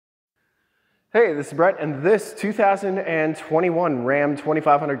Hey, this is Brett, and this 2021 Ram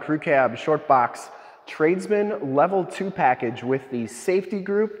 2500 Crew Cab Shortbox Tradesman Level 2 package with the Safety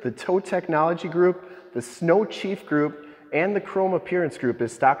Group, the Tow Technology Group, the Snow Chief Group, and the Chrome Appearance Group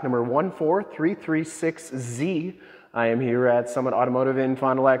is stock number 14336Z. I am here at Summit Automotive in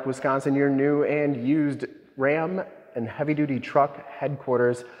Fond du Lac, Wisconsin, your new and used Ram and heavy-duty truck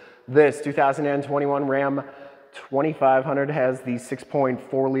headquarters. This 2021 Ram 2500 has the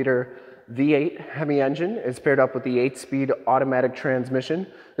 6.4-liter V8 Hemi engine. Is paired up with the 8-speed automatic transmission.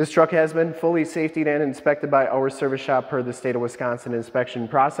 This truck has been fully safetied and inspected by our service shop per the state of Wisconsin inspection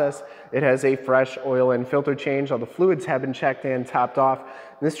process. It has a fresh oil and filter change. All the fluids have been checked and topped off.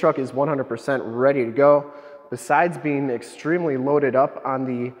 This truck is 100% ready to go. Besides being extremely loaded up on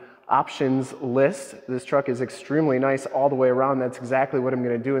the options list, this truck is extremely nice all the way around. That's exactly what I'm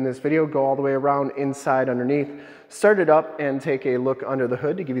going to do in this video. Go all the way around, inside, underneath, start it up, and take a look under the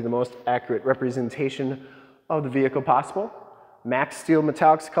hood to give you the most accurate representation of the vehicle possible. Max Steel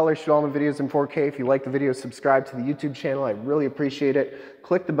Metallics color, shoot all my videos in 4K. If you like the video, subscribe to the YouTube channel. I really appreciate it.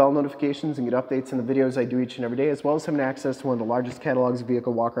 Click the bell notifications and get updates on the videos I do each and every day, as well as having access to one of the largest catalogs of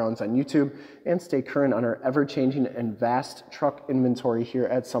vehicle walkarounds on YouTube, and stay current on our ever-changing and vast truck inventory here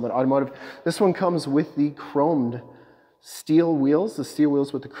at Summit Automotive. This one comes with the chromed steel wheels, the steel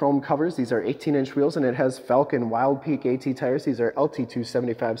wheels with the chrome covers. These are 18-inch wheels, and it has Falken Wildpeak AT tires. These are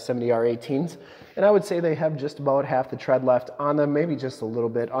LT275/70R18s, and I would say they have just about half the tread left on them, maybe just a little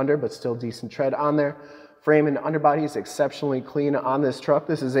bit under, but still decent tread on there. Frame and underbody is exceptionally clean on this truck.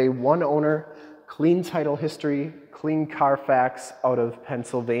 This is a one-owner, clean title history, clean CARFAX out of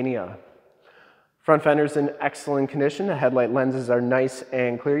Pennsylvania. Front fender's in excellent condition. The headlight lenses are nice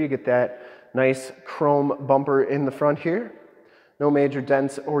and clear. You get that nice chrome bumper in the front here. No major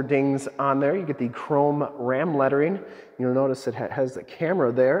dents or dings on there. You get the chrome Ram lettering. You'll notice it has the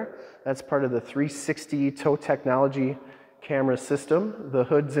camera there. That's part of the 360 Tow Technology camera system. The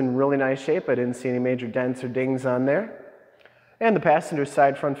hood's in really nice shape. I didn't see any major dents or dings on there. And the passenger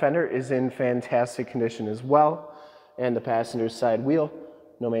side front fender is in fantastic condition as well. And the passenger side wheel,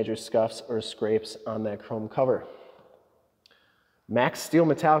 no major scuffs or scrapes on that chrome cover. Max Steel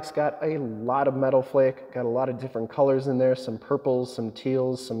Metallics got a lot of metal flake, got a lot of different colors in there, some purples, some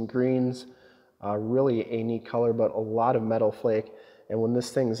teals, some greens. Really a neat color, but a lot of metal flake. And when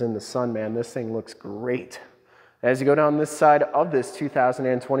this thing's in the sun, man, this thing looks great. As you go down this side of this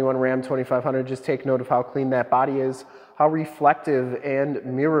 2021 Ram 2500, just take note of how clean that body is, how reflective and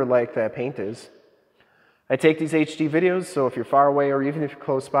mirror-like that paint is. I take these HD videos, so if you're far away or even if you're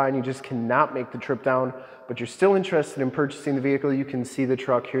close by and you just cannot make the trip down, but you're still interested in purchasing the vehicle, you can see the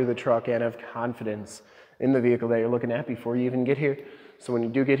truck, hear the truck, and have confidence in the vehicle that you're looking at before you even get here. So when you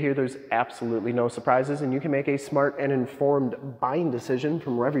do get here, there's absolutely no surprises, and you can make a smart and informed buying decision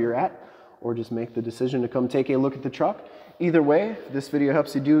from wherever you're at, or just make the decision to come take a look at the truck. Either way, if this video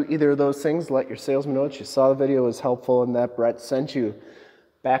helps you do either of those things, let your salesman know that you saw the video, was helpful, and that Brett sent you.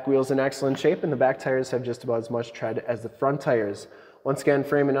 Back wheel's in excellent shape, and the back tires have just about as much tread as the front tires. Once again,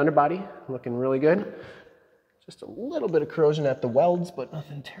 frame and underbody looking really good. Just a little bit of corrosion at the welds, but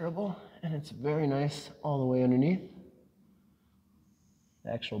nothing terrible, and it's very nice all the way underneath.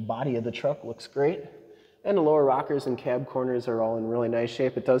 The actual body of the truck looks great, and the lower rockers and cab corners are all in really nice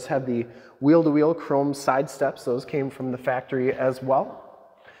shape. It does have the wheel-to-wheel chrome side steps. Those came from the factory as well.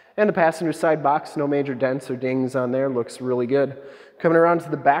 And the passenger side box, no major dents or dings on there, looks really good. Coming around to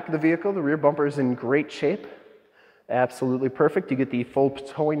the back of the vehicle, the rear bumper is in great shape. Absolutely perfect. You get the full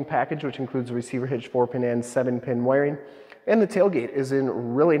towing package, which includes a receiver hitch, 4-pin and 7-pin wiring. And the tailgate is in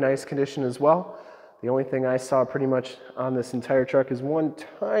really nice condition as well. The only thing I saw pretty much on this entire truck is one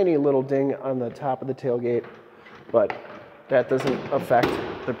tiny little ding on the top of the tailgate, but that doesn't affect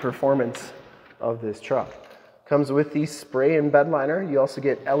the performance of this truck. Comes with the spray and bed liner. You also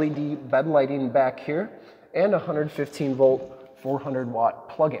get LED bed lighting back here and a 115 volt 400 watt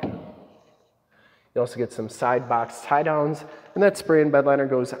plug-in. You also get some side box tie downs, and that spray and bed liner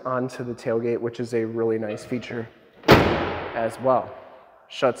goes onto the tailgate, which is a really nice feature as well.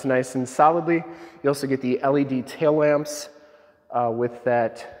 Shuts nice and solidly. You also get the LED tail lamps with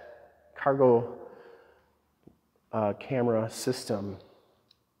that cargo camera system.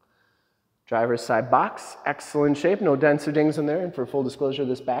 Driver's side box, excellent shape, no dents or dings in there, and for full disclosure,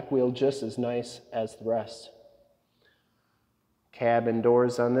 this back wheel just as nice as the rest. Cab and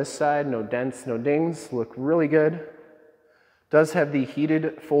doors on this side, no dents, no dings, look really good. Does have the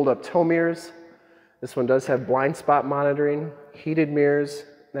heated fold-up tow mirrors. This one does have blind spot monitoring, heated mirrors,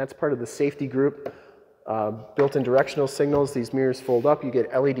 and that's part of the safety group. Built-in directional signals, these mirrors fold up. You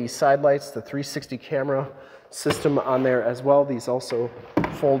get LED side lights, the 360 camera system on there as well. These also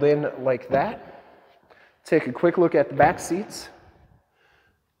fold in like that. Take a quick look at the back seats.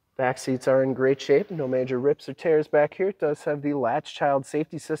 Back seats are in great shape, no major rips or tears back here. It does have the latch child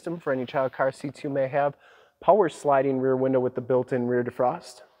safety system for any child car seats you may have. Power sliding rear window with the built-in rear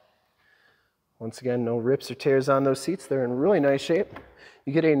defrost. Once again, no rips or tears on those seats. They're in really nice shape.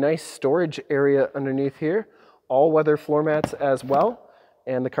 You get a nice storage area underneath here. All-weather floor mats as well.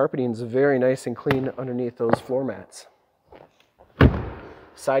 And the carpeting is very nice and clean underneath those floor mats.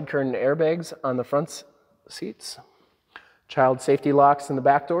 Side curtain airbags on the front seats. Child safety locks in the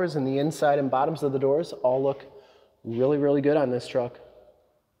back doors, and the inside and bottoms of the doors all look really, really good on this truck.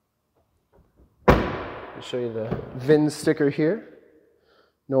 I'll show you the VIN sticker here.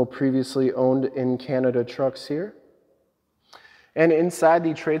 No previously owned in Canada trucks here. And inside,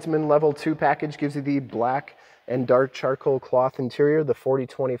 the Tradesman Level 2 package gives you the black and dark charcoal cloth interior, the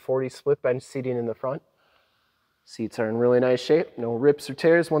 40-20-40 split bench seating in the front. Seats are in really nice shape, no rips or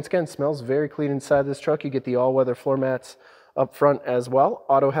tears. Once again, smells very clean inside this truck. You get the all-weather floor mats up front as well.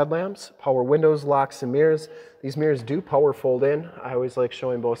 Auto headlamps, power windows, locks, and mirrors. These mirrors do power fold in. I always like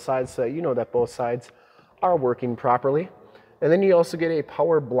showing both sides so that you know that both sides are working properly. And then you also get a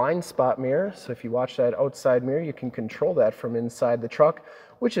power blind spot mirror. So if you watch that outside mirror, you can control that from inside the truck,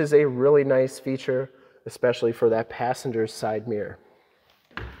 which is a really nice feature, especially for that passenger side mirror.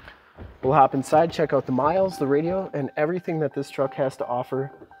 We'll hop inside, check out the miles, the radio, and everything that this truck has to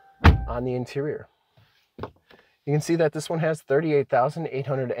offer on the interior. You can see that this one has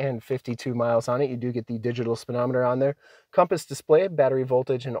 38,852 miles on it. You do get the digital speedometer on there. Compass display, battery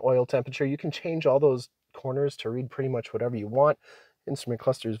voltage, and oil temperature. You can change all those corners to read pretty much whatever you want. Instrument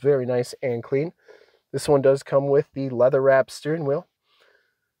cluster is very nice and clean. This one does come with the leather wrapped steering wheel.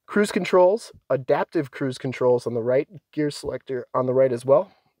 Cruise controls, adaptive cruise controls on the right, gear selector on the right as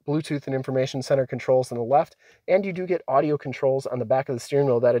well. Bluetooth and information center controls on the left, and you do get audio controls on the back of the steering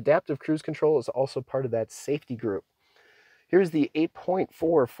wheel. That adaptive cruise control is also part of that safety group. Here's the 8.4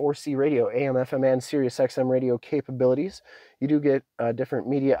 4C radio, AM, FM, and Sirius XM radio capabilities. You do get different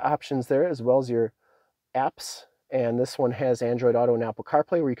media options there, as well as your apps, and this one has Android Auto and Apple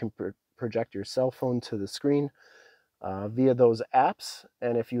CarPlay, where you can project your cell phone to the screen via those apps.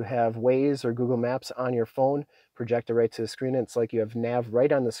 And if you have Waze or Google Maps on your phone, project it right to the screen. It's like you have nav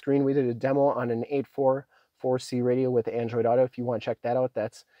right on the screen. We did a demo on an 8.4 4C radio with Android Auto. If you want to check that out,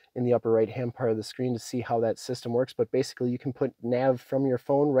 that's in the upper right hand part of the screen to see how that system works. But basically you can put nav from your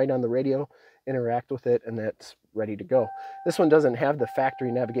phone right on the radio, interact with it, and that's ready to go. This one doesn't have the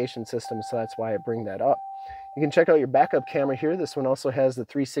factory navigation system, so that's why I bring that up. You can check out your backup camera here. This one also has the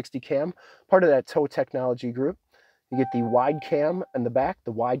 360 cam, part of that tow technology group. You get the wide cam in the back,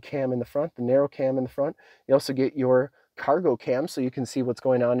 the wide cam in the front, the narrow cam in the front. You also get your cargo cam so you can see what's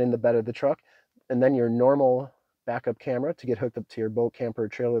going on in the bed of the truck. And then your normal backup camera to get hooked up to your boat, camper, or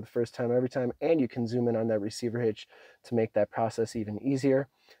trailer the first time, every time. And you can zoom in on that receiver hitch to make that process even easier.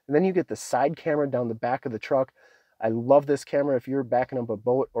 And then you get the side camera down the back of the truck. I love this camera. If you're backing up a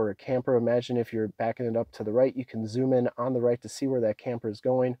boat or a camper, imagine if you're backing it up to the right, you can zoom in on the right to see where that camper is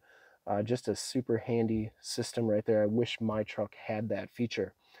going. Just a super handy system right there. I wish my truck had that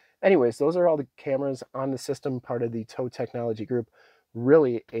feature. Anyways, those are all the cameras on the system, part of the tow technology group.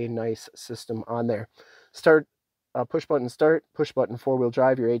 Really a nice system on there. Start, push button start, push button four-wheel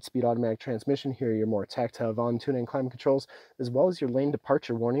drive, your 8-speed automatic transmission. Here are your more tactile volume tuning and climate controls, as well as your lane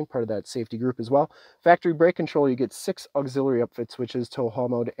departure warning, part of that safety group as well. Factory brake control, you get 6 auxiliary upfit switches, tow haul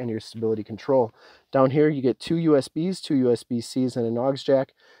mode, and your stability control. Down here you get 2 USBs, 2 USB-Cs, and an aux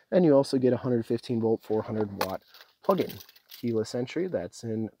jack, and you also get a 115 volt 400 watt plug-in. Keyless entry, that's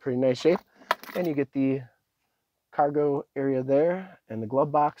in pretty nice shape. And you get the cargo area there, and the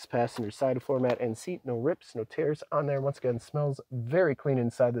glove box, passenger side floor mat and seat. No rips, no tears on there. Once again, smells very clean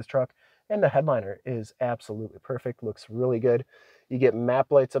inside this truck, and the headliner is absolutely perfect. Looks really good. You get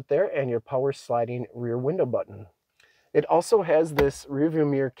map lights up there and your power sliding rear window button. It also has this rear view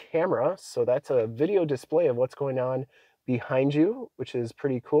mirror camera, so that's a video display of what's going on behind you, which is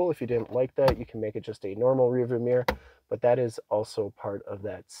pretty cool. If you didn't like that, you can make it just a normal rear view mirror, but that is also part of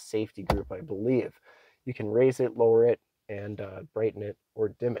that safety group, I believe. You can raise it, lower it, and brighten it or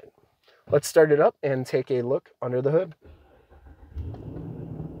dim it. Let's start it up and take a look under the hood.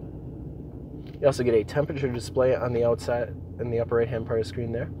 You also get a temperature display on the outside in the upper right hand part of the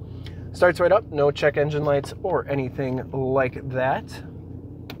screen there. Starts right up, no check engine lights or anything like that.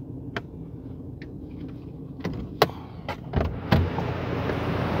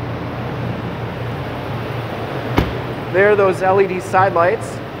 There are those LED side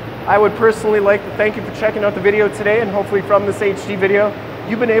lights. I would personally like to thank you for checking out the video today, and hopefully from this HD video,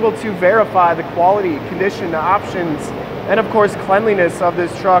 you've been able to verify the quality, condition, the options, and of course cleanliness of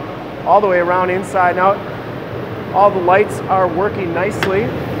this truck all the way around, inside and out. All the lights are working nicely.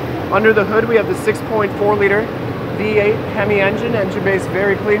 Under the hood we have the 6.4 liter V8 Hemi engine base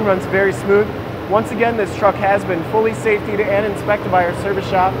very clean, runs very smooth. Once again, this truck has been fully safetied and inspected by our service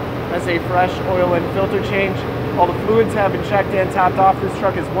shop. Has a fresh oil and filter change. All the fluids have been checked and topped off. This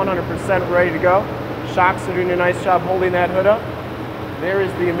truck is 100% ready to go. Shocks are doing a nice job holding that hood up. There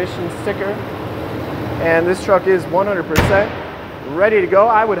is the emissions sticker. And this truck is 100% ready to go.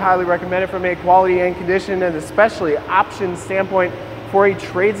 I would highly recommend it from a quality and condition and especially options standpoint for a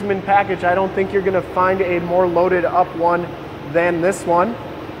tradesman package. I don't think you're gonna find a more loaded up one than this one.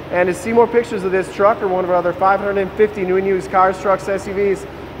 And to see more pictures of this truck or one of our other 550 new and used cars, trucks, SUVs,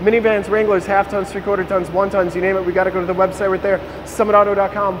 minivans, Wranglers, half tons, 3/4 tons, 1 tons, you name it, we got to go to the website right there,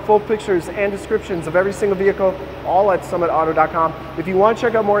 summitauto.com. Full pictures and descriptions of every single vehicle, all at summitauto.com. If you want to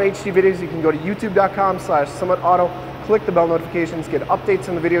check out more HD videos, you can go to youtube.com/summitauto, click the bell notifications, get updates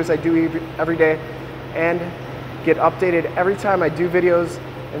on the videos I do every day, and get updated every time I do videos,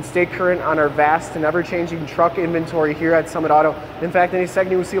 and stay current on our vast and ever-changing truck inventory here at Summit Auto. In fact, in a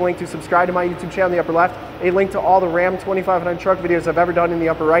second you will see a link to subscribe to my YouTube channel in the upper left, a link to all the Ram 2500 truck videos I've ever done in the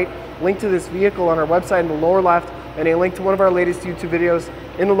upper right, link to this vehicle on our website in the lower left, and a link to one of our latest YouTube videos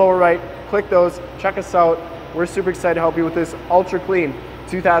in the lower right. Click those, check us out. We're super excited to help you with this ultra clean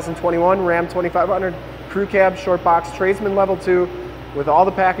 2021 Ram 2500 Crew Cab Shortbox Tradesman Level 2 with all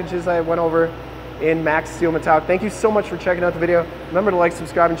the packages I went over in max steel metallic. Thank you so much for checking out the video. Remember to like,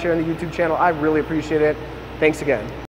 subscribe, and share on the YouTube channel. I really appreciate it. Thanks again.